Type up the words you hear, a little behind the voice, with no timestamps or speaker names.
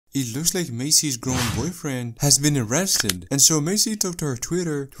It looks like Macei's grown boyfriend has been arrested, and so Macei took to her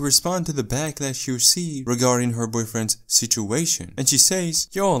Twitter to respond to the backlash she received regarding her boyfriend's situation. And she says,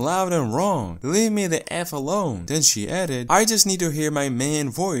 "Yo, loud and wrong, leave me the F alone." Then she added, "I just need to hear my man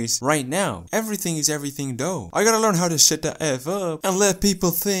voice right now. Everything is everything though. I gotta learn how to shut the F up and let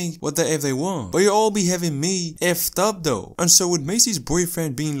people think what the F they want. But you all be having me F'd up though." And so with Macei's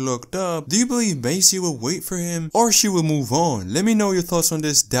boyfriend being locked up, do you believe Macei will wait for him or she will move on? Let me know your thoughts on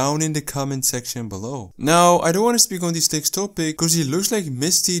this down in the comment section below. Now, I don't want to speak on this next topic because it looks like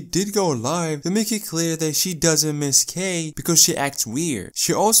Misty did go live to make it clear that she doesn't miss Ke because she acts weird.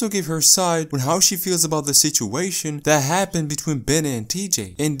 She also gave her side on how she feels about the situation that happened between Benny and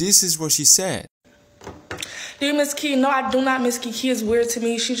TJ, and this is what she said. Do you miss Ke? No, I do not miss Ke. Ke is weird to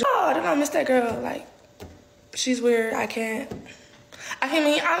me. She's just, oh, I do not miss that girl. Like, she's weird.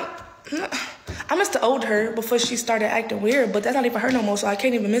 I missed the old her before she started acting weird, but that's not even her no more, so I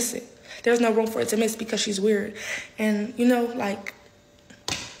can't even miss it. There's no room for it to miss because she's weird. And, you know, like,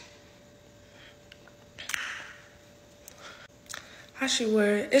 how she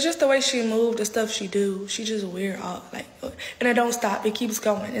weird? It's just the way she moved, the stuff she do. She just weird, like, and it don't stop. It keeps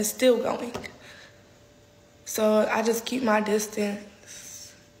going. It's still going. So I just keep my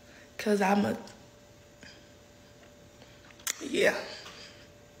distance because yeah.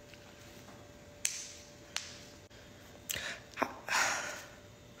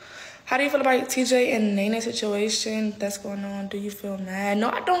 How do you feel about TJ and Nene situation that's going on? Do you feel mad? No,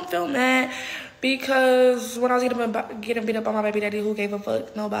 I don't feel mad because when I was getting beat up by my baby daddy, who gave a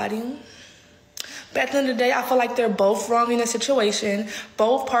fuck? Nobody. But at the end of the day, I feel like they're both wrong in the situation.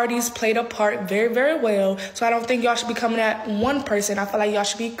 Both parties played a part very, very well. So I don't think y'all should be coming at one person. I feel like y'all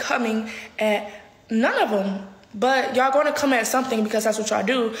should be coming at none of them. But y'all going to come at something because that's what y'all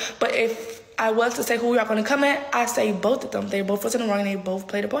do. But if I was to say who y'all going to come at, I say both of them. They both was in the wrong and they both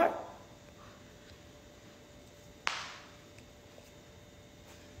played a part.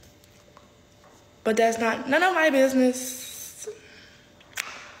 But that's none of my business.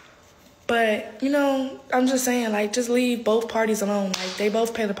 But, you know, I'm just saying, like, just leave both parties alone. Like, they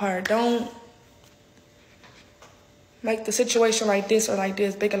both play the part. Don't make the situation like this or like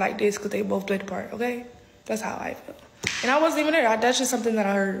this, bigger like this, because they both play the part, okay? That's how I feel. And I wasn't even there. That's just something that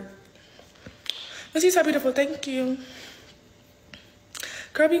I heard. But she's so beautiful. Thank you.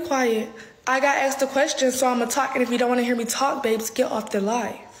 Girl, be quiet. I got asked a question, so I'm going to talk. And if you don't want to hear me talk, babes, get off the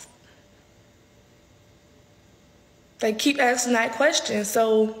live. They keep asking that question,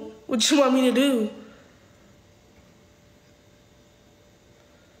 so what you want me to do?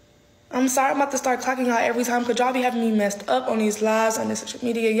 I'm sorry I'm about to start clocking out every time because y'all be having me messed up on these lives on this social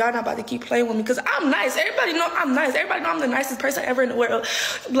media. Y'all not about to keep playing with me because I'm nice. Everybody know I'm nice. Everybody know I'm the nicest person ever in the world.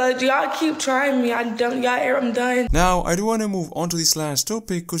 But y'all keep trying me. I'm done. Now, I do want to move on to this last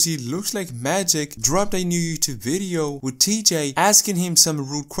topic because it looks like Magic dropped a new YouTube video with TJ asking him some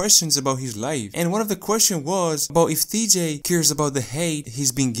rude questions about his life. And one of the questions was about if TJ cares about the hate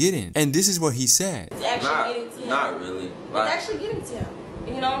he's been getting. And this is what he said. It's actually getting to him. Not really. It's actually getting to him.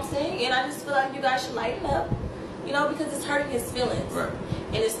 You know what I'm saying? And I just feel like you guys should lighten up, you know, because it's hurting his feelings. Right.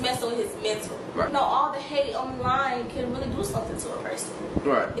 And it's messing with his mental. Right. You know, all the hate online can really do something to a person.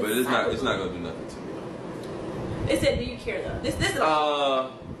 Right. But it's not gonna do nothing to me though. It said, do you care though? This is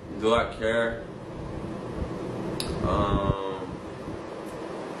do I care?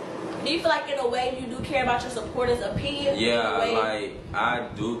 Do you feel like in a way you do care about your supporters' opinion? Yeah, like I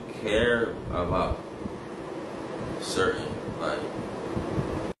do care about certain but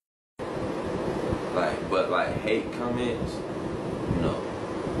hate comments, no.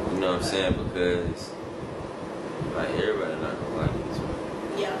 You know what I'm saying? Because like everybody not gonna like it too.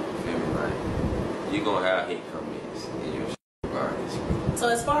 Yeah. You feel me? Like you gonna have hate comments in your regardless. So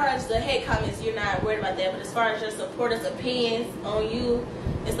as far as the hate comments, you're not worried about that, but as far as your supporters' opinions on you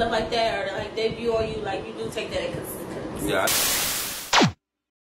and stuff like that, or like their view on you, like you do take that into consideration. Yeah.